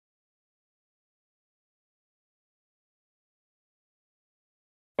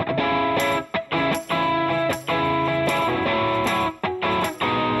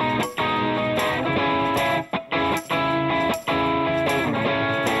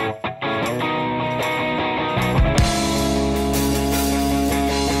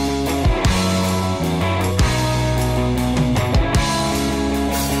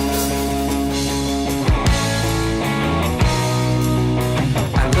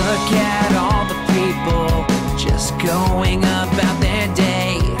at all the people just going about their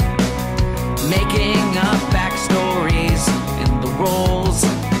day, making up backstories and the roles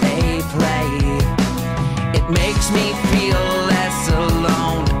they play. It makes me feel less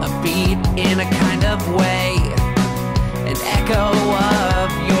alone, a beat in a kind of way. An echo of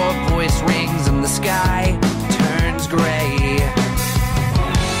your voice rings and the sky turns gray.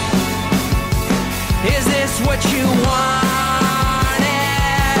 Is this what you wanted?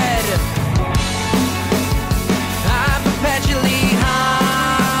 I'm perpetually haunted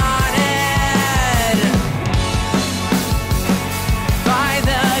by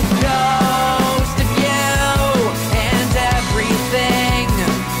the ghost of you and everything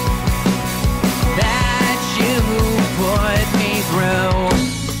that you put me through.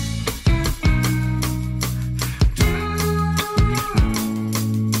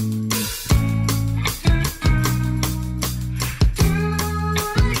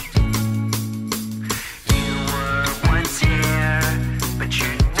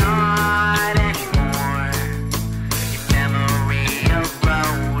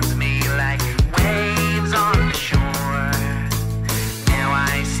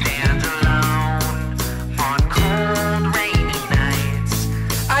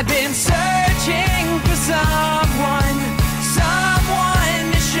 I've been searching for someone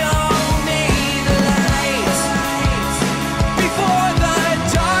to show me the light. Before the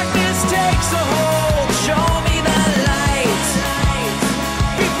darkness takes a hold, show me the light.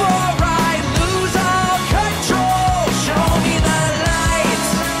 Before I lose all control, show me the light.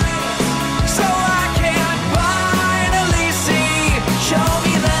 So I can finally see, show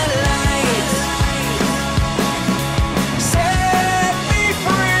me the light. Set me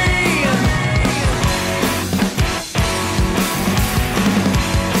free.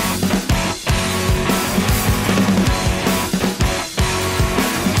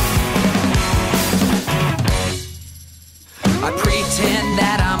 I pretend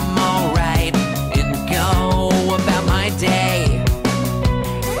that I'm alright and go about my day,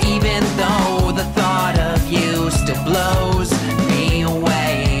 even though the thought of you still blows me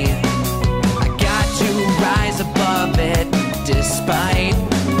away. I got to rise above it despite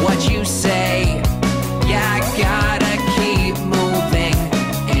what you say. Yeah, I gotta keep moving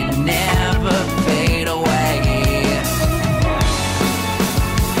and never fade away.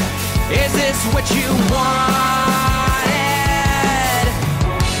 Is this what you want?